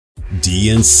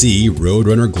C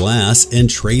Roadrunner Glass and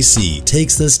Tracy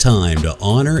takes this time to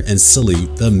honor and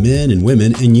salute the men and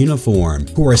women in uniform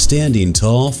who are standing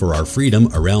tall for our freedom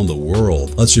around the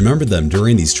world. Let's remember them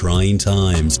during these trying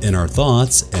times in our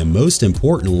thoughts and, most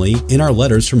importantly, in our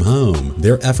letters from home.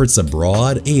 Their efforts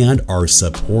abroad and our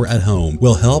support at home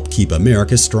will help keep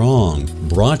America strong.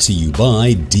 Brought to you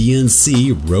by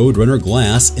C Roadrunner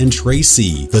Glass and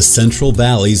Tracy, the Central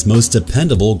Valley's most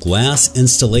dependable glass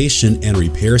installation and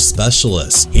repair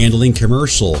specialists, handling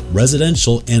commercial,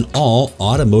 residential, and all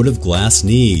automotive glass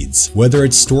needs. Whether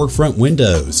it's storefront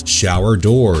windows, shower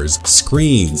doors,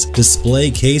 screens,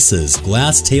 display cases,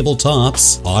 glass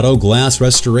tabletops, auto glass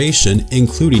restoration,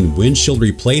 including windshield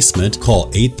replacement,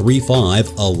 call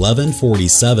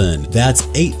 835-1147. That's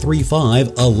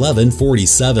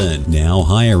 835-1147. Now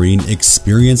hiring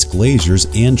experienced glaziers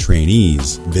and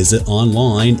trainees. Visit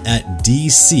online at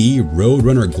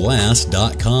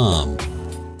dcroadrunnerglass.com.